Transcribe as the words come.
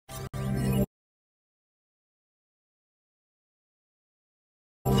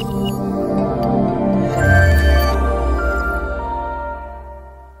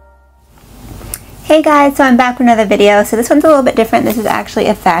Hey guys, so I'm back with another video. So this one's a little bit different. This is actually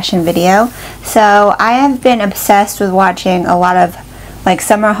a fashion video. So I have been obsessed with watching a lot of like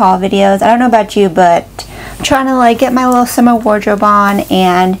summer haul videos. I don't know about you, but I'm trying to like get my little summer wardrobe on,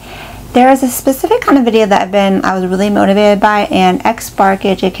 and there is a specific kind of video that I was really motivated by, and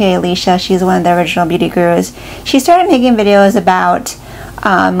Sparkage, aka Alicia, she's one of the original beauty gurus. She started making videos about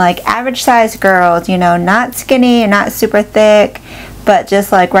like average sized girls, you know, not skinny and not super thick, but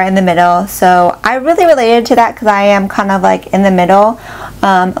just like right in the middle. So I really related to that because I am kind of like in the middle,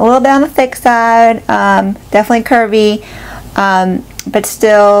 a little bit on the thick side, definitely curvy, but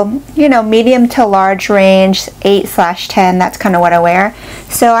still, you know, medium to large range, 8/10. That's kind of what I wear.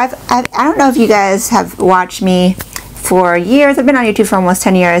 So I don't know if you guys have watched me for years. I've been on YouTube for almost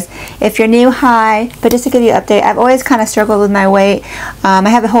 10 years. If you're new, hi. But just to give you an update, I've always kind of struggled with my weight. I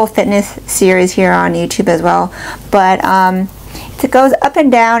have a whole fitness series here on YouTube as well. But it goes up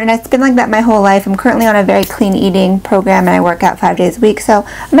and down, and it's been like that my whole life. I'm currently on a very clean eating program, and I work out 5 days a week. So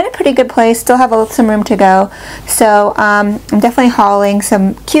I'm in a pretty good place. Still have some room to go. So I'm definitely hauling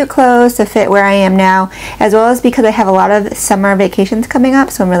some cute clothes to fit where I am now, as well as because I have a lot of summer vacations coming up.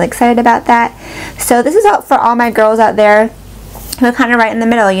 So I'm really excited about that. So this is out for all my girls out there who are kind of right in the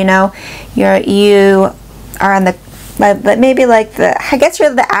middle. You know, you are on the maybe like I guess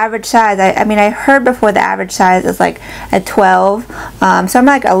you're the average size. I mean, I heard before the average size is like a 12, so I'm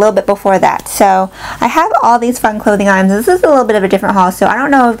like a little bit before that. So I have all these fun clothing items. This is a little bit of a different haul, so I don't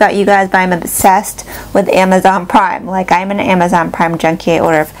know about you guys, but I'm obsessed with Amazon Prime. Like, I'm an Amazon Prime junkie. I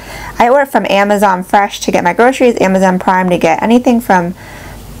order from Amazon Fresh to get my groceries, Amazon Prime to get anything from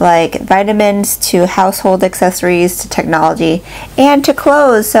like vitamins to household accessories to technology and to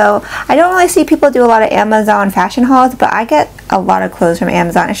clothes. So I don't really see people do a lot of Amazon fashion hauls, but I get a lot of clothes from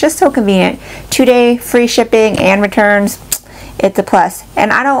Amazon. It's just so convenient. 2-day free shipping and returns. It's a plus.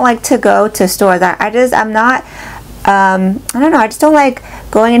 And I don't like to go to stores. I'm not I don't know, I just don't like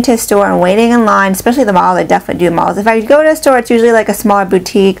going into a store and waiting in line, especially the malls. I definitely do malls. If I go to a store, it's usually like a smaller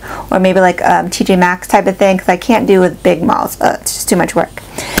boutique or maybe like TJ Maxx type of thing, because I can't do with big malls. It's just too much work.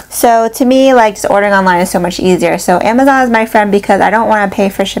 So to me, like, just ordering online is so much easier. So Amazon is my friend because I don't want to pay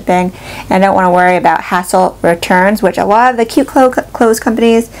for shipping, and I don't want to worry about hassle returns, which a lot of the cute clothes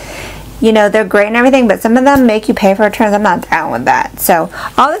companies, you know, they're great and everything, but some of them make you pay for returns. I'm not down with that. So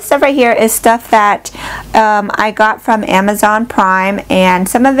all this stuff right here is stuff that I got from Amazon Prime, and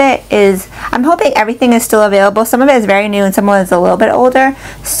some of it is, I'm hoping everything is still available. Some of it is very new and some of it is a little bit older.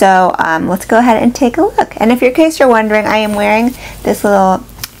 So let's go ahead and take a look. And if in case you're wondering, I am wearing this little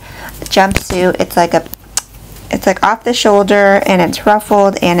jumpsuit. It's like off the shoulder, and it's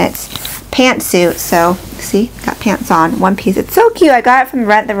ruffled, and it's pantsuit. So see, got pants on, one piece. It's so cute. I got it from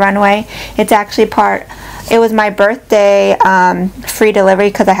Rent the Runway. It's actually it was my birthday free delivery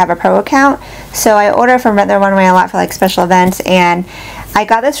because I have a pro account. So I order from Rent the Runway a lot for like special events, and I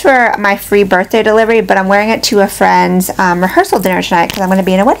got this for my free birthday delivery, but I'm wearing it to a friend's rehearsal dinner tonight because I'm going to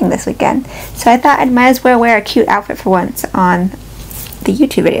be in a wedding this weekend. So I thought I might as well wear a cute outfit for once on the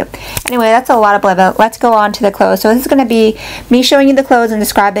YouTube video. Anyway, that's a lot of blah. Let's go on to the clothes. So this is going to be me showing you the clothes and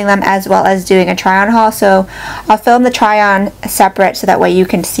describing them, as well as doing a try on haul. So I'll film the try on separate so that way you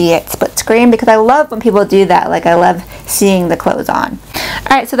can see it split screen, because I love when people do that. Like, I love seeing the clothes on.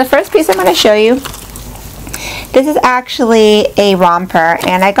 Alright, so the first piece I'm going to show you, this is actually a romper,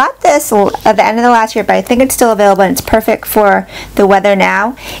 and I got this at the end of the last year, but I think it's still available, and it's perfect for the weather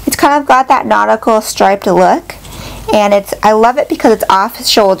now. It's kind of got that nautical striped look, and I love it because it's off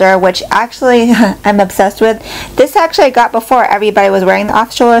shoulder, which actually I'm obsessed with. This actually I got before everybody was wearing the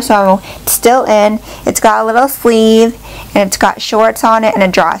off shoulder, so it's still in. It's got a little sleeve, and it's got shorts on it and a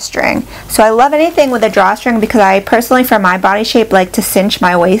drawstring. So I love anything with a drawstring because I personally, for my body shape, like to cinch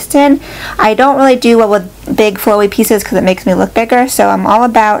my waist in. I don't really do well with big flowy pieces because it makes me look bigger, so I'm all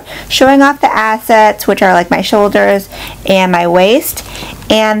about showing off the assets, which are like my shoulders and my waist.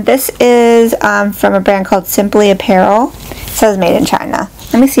 And this is from a brand called Simply Apparel. It says made in China.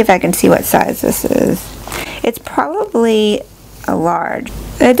 Let me see if I can see what size this is. It's probably a large.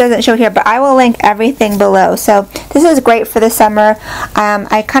 It doesn't show here, but I will link everything below. So this is great for the summer.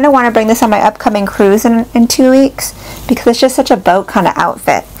 I kind of want to bring this on my upcoming cruise in 2 weeks because it's just such a boat kind of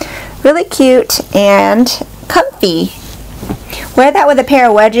outfit. Really cute and comfy. Wear that with a pair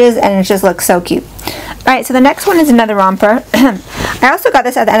of wedges and it just looks so cute. Alright, so the next one is another romper. I also got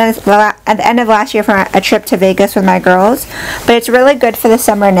this at the end of last year for a trip to Vegas with my girls, but it's really good for the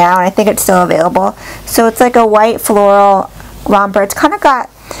summer now, and I think it's still available. So it's like a white floral romper. It's kind of got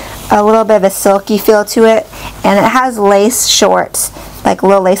a little bit of a silky feel to it, and it has lace shorts like a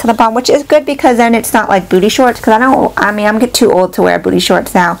little lace on the bottom, which is good because then it's not like booty shorts, because I'm getting too old to wear booty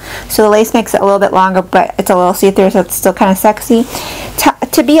shorts now, so the lace makes it a little bit longer, but it's a little see-through, so it's still kind of sexy.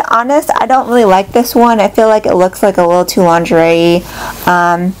 To be honest, I don't really like this one. I feel like it looks like a little too lingerie.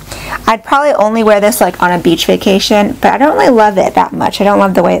 I'd probably only wear this like on a beach vacation, but I don't really love it that much. I don't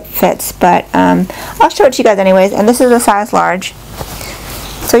love the way it fits, but I'll show it to you guys anyways. And this is a size large.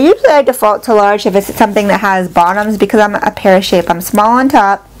 So usually I default to large if it's something that has bottoms, because I'm a pear shape. I'm small on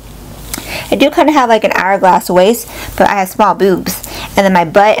top. I do kind of have like an hourglass waist, but I have small boobs. And then my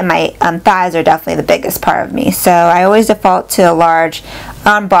butt and my thighs are definitely the biggest part of me. So I always default to a large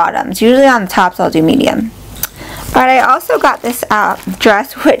on bottoms. Usually on the tops I'll do medium. But I also got this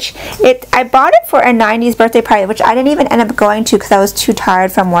dress, which I bought it for a 90s birthday party, which I didn't even end up going to because I was too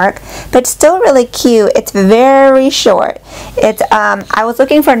tired from work. But still really cute. It's very short. I was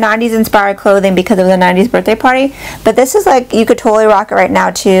looking for 90s inspired clothing because it was a 90s birthday party. But this is like, you could totally rock it right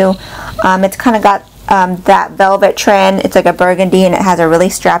now too. It's kind of got that velvet trend. It's like a burgundy and it has a really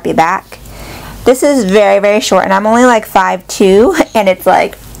strappy back. This is very, very short, and I'm only like 5'2", and it's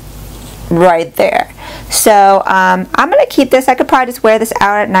like right there. So I'm gonna keep this. I could probably just wear this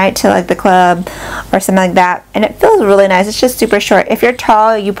out at night to like the club or something like that, and it feels really nice. It's just super short. If you're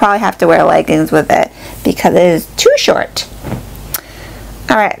tall, you probably have to wear leggings with it because it is too short.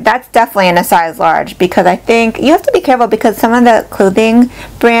 Alright, that's definitely in a size large, because I think you have to be careful because some of the clothing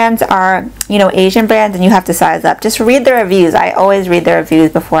brands are, you know, Asian brands, and you have to size up. Just read the reviews. I always read the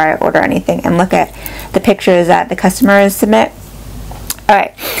reviews before I order anything and look at the pictures that the customers submit.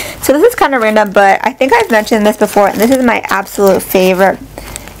 Alright, so this is kind of random, but I think I've mentioned this before, and this is my absolute favorite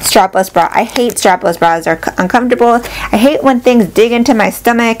strapless bra. I hate strapless bras. They're uncomfortable. I hate when things dig into my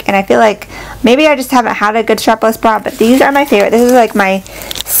stomach, and I feel like maybe I just haven't had a good strapless bra, but these are my favorite. This is like my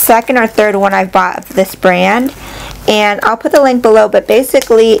second or third one I've bought of this brand, and I'll put the link below, but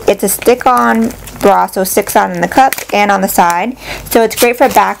basically it's a stick-on bra, so sticks on in the cup and on the side. So it's great for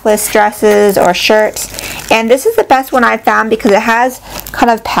backless dresses or shirts, and this is the best one I've found because it has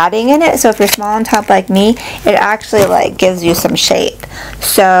kind of padding in it, so if you're small on top like me, it actually like gives you some shape.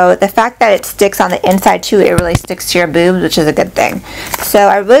 So the fact that it sticks on the inside too, it really sticks to your boobs, which is a good thing. So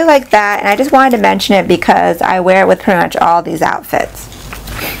I really like that, and I just wanted to mention it because I wear it with pretty much all these outfits.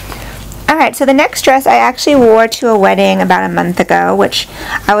 Alright, so the next dress I actually wore to a wedding about a month ago, which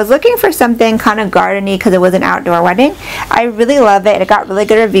I was looking for something kind of gardeny because it was an outdoor wedding. I really love it. It got really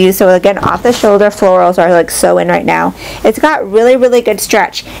good reviews. So again, off the shoulder florals are like so in right now. It's got really, really good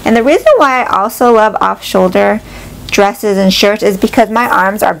stretch. And the reason why I also love off shoulder dresses and shirts is because my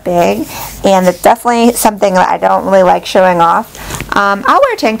arms are big, and it's definitely something that I don't really like showing off. I'll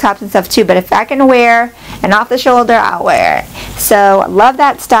wear tank tops and stuff too, but if I can wear an off the shoulder, I'll wear it. So love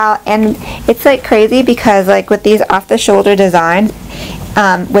that style, and it's like crazy because like with these off the shoulder designs,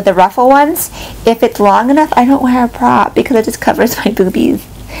 with the ruffle ones, if it's long enough, I don't wear a prop because it just covers my boobies.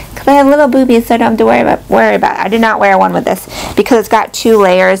 Because I have little boobies, so I don't have to worry about it. I did not wear one with this because it's got 2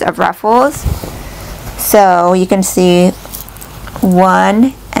 layers of ruffles. So you can see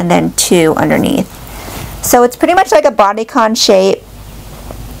 1 and then 2 underneath. So it's pretty much like a bodycon shape,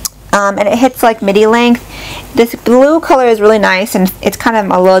 and it hits like midi length. This blue color is really nice, and it's kind of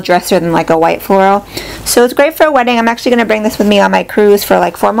a little dressier than like a white floral. So it's great for a wedding. I'm actually going to bring this with me on my cruise for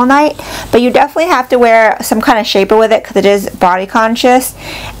like formal night, but you definitely have to wear some kind of shaper with it because it is body conscious.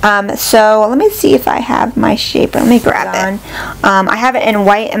 So let me see if I have my shaper. Let me grab it. I have it in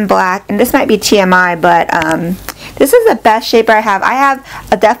white and black, and this might be TMI, but this is the best shaper I have.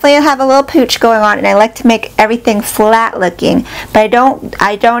 I definitely have a little pooch going on, and I like to make everything flat looking, but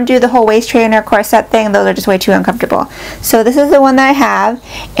I don't do the whole waist train or corset thing. Those are just way too uncomfortable. So this is the one that I have,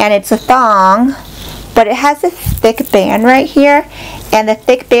 and it's a thong, but it has this thick band right here, and the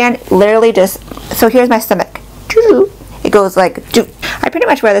thick band literally just, so here's my stomach. It goes like, I pretty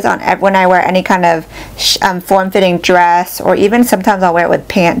much wear this on when I wear any kind of form-fitting dress, or even sometimes I'll wear it with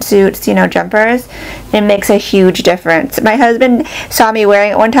pantsuits, you know, jumpers. It makes a huge difference. My husband saw me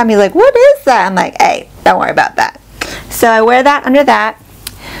wearing it one time. He's like, what is that? I'm like, hey, don't worry about that. So I wear that under that.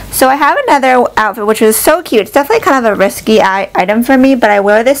 So I have another outfit which is so cute. It's definitely kind of a risky item for me, but I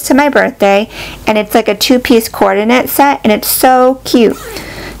wear this to my birthday, and it's like a 2-piece coordinate set, and it's so cute.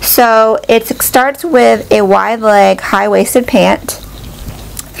 So it starts with a wide leg, high-waisted pant,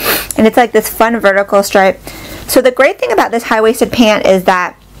 and it's like this fun vertical stripe. So the great thing about this high-waisted pant is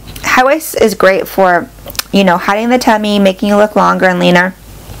that high waist is great for, you know, hiding the tummy, making you look longer and leaner.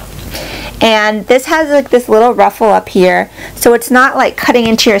 And this has like this little ruffle up here, so it's not like cutting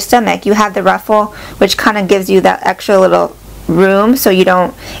into your stomach. You have the ruffle, which kind of gives you that extra little room, so it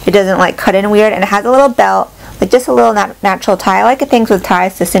doesn't like cut in weird. And it has a little belt, like just a little natural tie. I like things with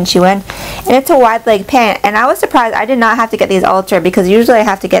ties to cinch you in. And it's a wide leg pant. And I was surprised I did not have to get these altered, because usually I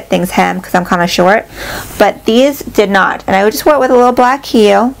have to get things hemmed because I'm kind of short. But these did not. And I just wore it with a little black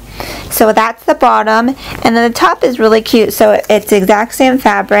heel. So that's the bottom. And then the top is really cute. So it's the exact same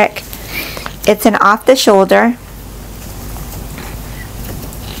fabric. It's an off the shoulder.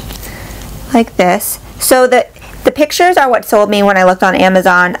 Like this. So the pictures are what sold me when I looked on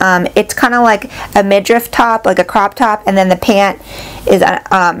Amazon. It's kind of like a midriff top, like a crop top, and then the pant is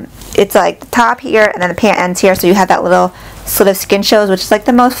it's like the top here, and then the pant ends here, so you have that little slit of skin shows, which is like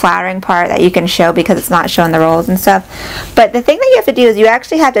the most flattering part that you can show because it's not showing the rolls and stuff. But the thing that you have to do is you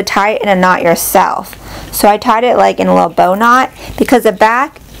actually have to tie it in a knot yourself. So I tied it like in a little bow knot, because the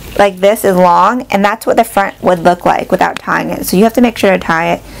back like this is long, and that's what the front would look like without tying it. So you have to make sure to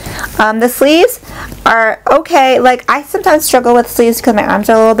tie it. The sleeves are okay. Like, I sometimes struggle with sleeves because my arms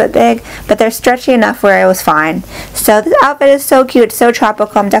are a little bit big, but they're stretchy enough where it was fine. So this outfit is so cute. It's so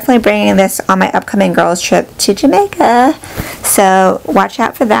tropical. I'm definitely bringing this on my upcoming girls trip to Jamaica, so watch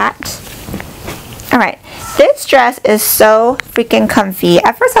out for that. Alright, this dress is so freaking comfy.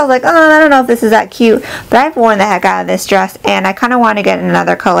 At first I was like, oh, I don't know if this is that cute, but I've worn the heck out of this dress, and I kind of want to get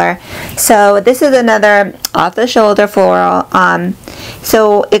another color. So this is another off the shoulder floral.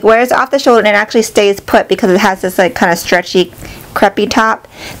 So it wears off the shoulder and it actually stays put because it has this like kind of stretchy, crepey top.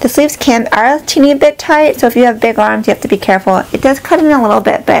 The sleeves are a teeny bit tight, so if you have big arms you have to be careful. It does cut in a little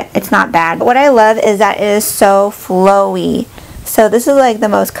bit, but it's not bad. But what I love is that it is so flowy. So this is like the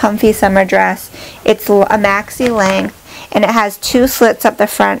most comfy summer dress. It's a maxi length, and it has 2 slits up the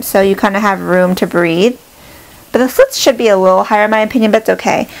front, so you kind of have room to breathe. But the slits should be a little higher in my opinion, but it's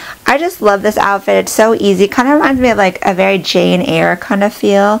okay. I just love this outfit. It's so easy. Kind of reminds me of like a very Jane Eyre kind of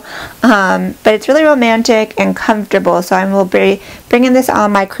feel. But it's really romantic and comfortable, so I will be bringing this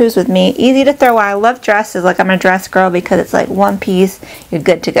on my cruise with me. Easy to throw on. I love dresses. Like, I'm a dress girl because it's like one piece. You're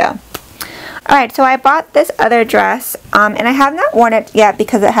good to go. Alright, so I bought this other dress, and I have not worn it yet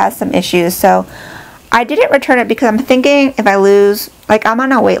because it has some issues. So I didn't return it because I'm thinking if I lose, like, I'm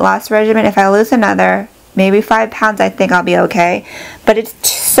on a weight loss regimen. If I lose another, maybe 5 pounds, I think I'll be okay. But it's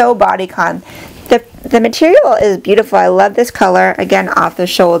so bodycon. The material is beautiful. I love this color. Again, off the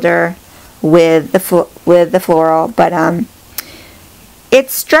shoulder with the floral, but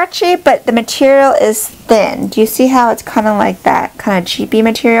it's stretchy, but the material is thin. Do you see how it's kind of like that kind of cheapy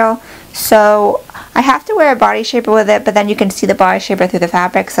material? So I have to wear a body shaper with it, but then you can see the body shaper through the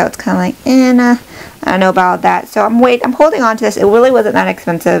fabric, so it's kind of like, I don't know about that. So I'm holding on to this. It really wasn't that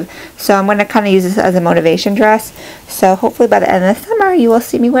expensive, so I'm going to kind of use this as a motivation dress. So hopefully by the end of the summer you will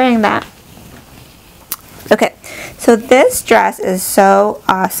see me wearing that. Okay, so this dress is so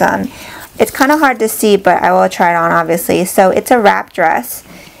awesome. It's kind of hard to see, but I will try it on obviously. So it's a wrap dress,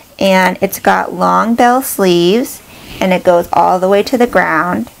 and it's got long bell sleeves, and it goes all the way to the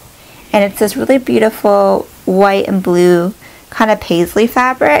ground. And it's this really beautiful white and blue kind of paisley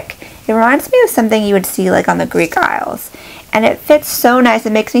fabric. It reminds me of something you would see like on the Greek Isles. And it fits so nice.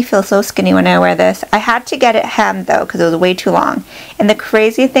 It makes me feel so skinny when I wear this. I had to get it hemmed though because it was way too long. And the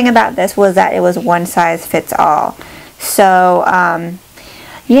crazy thing about this was that it was one size fits all. So,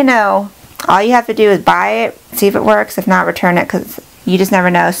 you know, all you have to do is buy it, see if it works. If not, return it, because you just never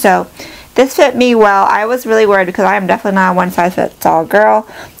know. So this fit me well. I was really worried because I am definitely not a one size fits all girl.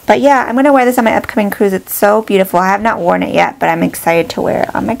 But yeah, I'm going to wear this on my upcoming cruise. It's so beautiful. I have not worn it yet, but I'm excited to wear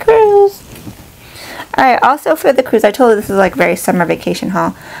it on my cruise. Alright, also for the cruise, I told you this is like very summer vacation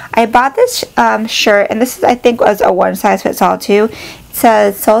haul. I bought this shirt, and this is, I think, was a one size fits all too. It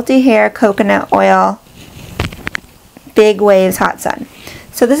says salty hair, coconut oil, big waves, hot sun.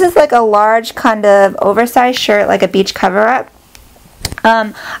 So this is like a large kind of oversized shirt, like a beach cover-up.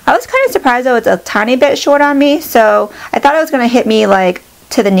 I was kind of surprised though, it's a tiny bit short on me, so I thought it was going to hit me like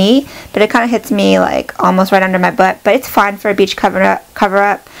to the knee, but it kind of hits me like almost right under my butt. But it's fine for a beach cover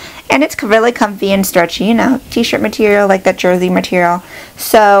up, and it's really comfy and stretchy, you know, t-shirt material, like that jersey material.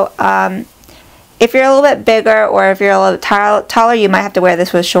 So if you're a little bit bigger, or if you're a little taller, you might have to wear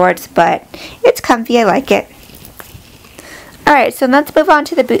this with shorts, but it's comfy. I like it. Alright, so let's move on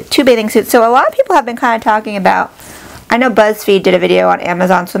to the 2 bathing suits. So a lot of people have been kind of talking about, I know BuzzFeed did a video on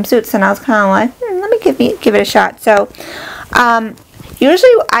Amazon swimsuits, and I was kind of like, let me give it a shot. So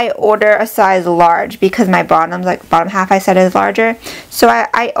usually I order a size large because my bottom half I said is larger. So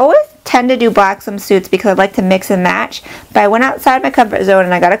I always tend to do black swimsuits because I like to mix and match. But I went outside my comfort zone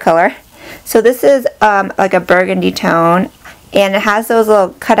and I got a color. So this is like a burgundy tone, and it has those little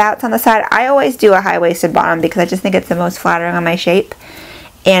cutouts on the side. I always do a high-waisted bottom because I just think it's the most flattering on my shape.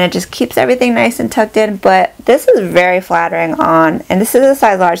 and it just keeps everything nice and tucked in. But this is very flattering on, and this is a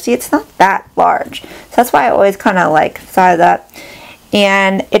size large. See, it's not that large, so that's why I always kind of like size up.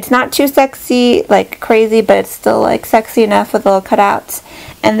 And it's not too sexy, like crazy, but it's still like sexy enough with little cutouts.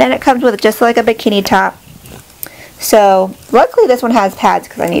 And then it comes with just like a bikini top. So luckily this one has pads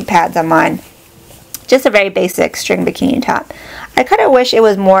because I need pads on mine. Just a very basic string bikini top. I kind of wish it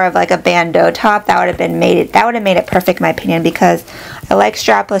was more of like a bandeau top. That would have made it perfect in my opinion, because I like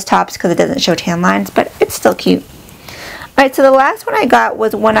strapless tops because it doesn't show tan lines, but it's still cute. Alright, so the last one I got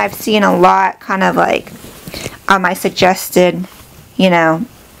was one I've seen a lot, kind of like on my suggested, you know,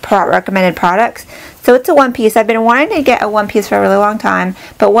 recommended products. So it's a one piece. I've been wanting to get a one piece for a really long time,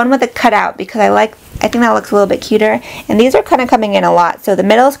 but one with a cutout, because I think that looks a little bit cuter. And these are kind of coming in a lot. So the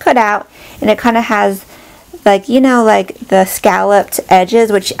middle is cut out, and it kind of has like, you know, like the scalloped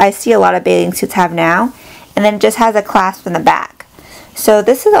edges, which I see a lot of bathing suits have now. And then it just has a clasp in the back. So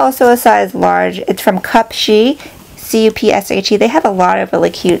this is also a size large. It's from Cupshe, C-U-P-S-H-E. They have a lot of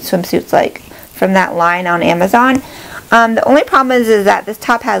really cute swimsuits like from that line on Amazon. The only problem is that this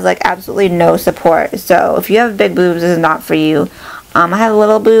top has like absolutely no support. So if you have big boobs, this is not for you. I have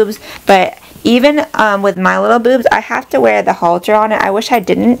little boobs, but even with my little boobs, I have to wear the halter on it. I wish I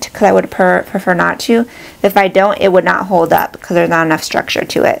didn't, because I would prefer not to. If I don't, it would not hold up because there's not enough structure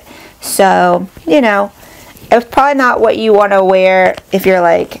to it. So, you know, it's probably not what you want to wear if you're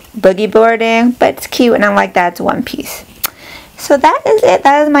like boogie boarding, but it's cute, and I like that it's one piece. So that is it.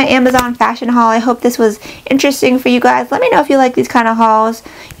 That is my Amazon fashion haul. I hope this was interesting for you guys. Let me know if you like these kind of hauls,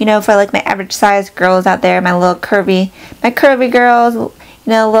 you know, for like my average size girls out there, my curvy girls, you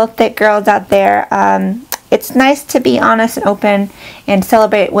know, little thick girls out there. It's nice to be honest and open and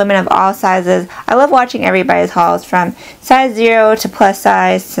celebrate women of all sizes. I love watching everybody's hauls from size 0 to plus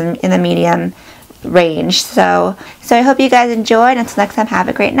size in the medium range. So I hope you guys enjoyed. Until next time, have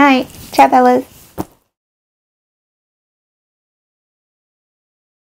a great night. Ciao, Bellas.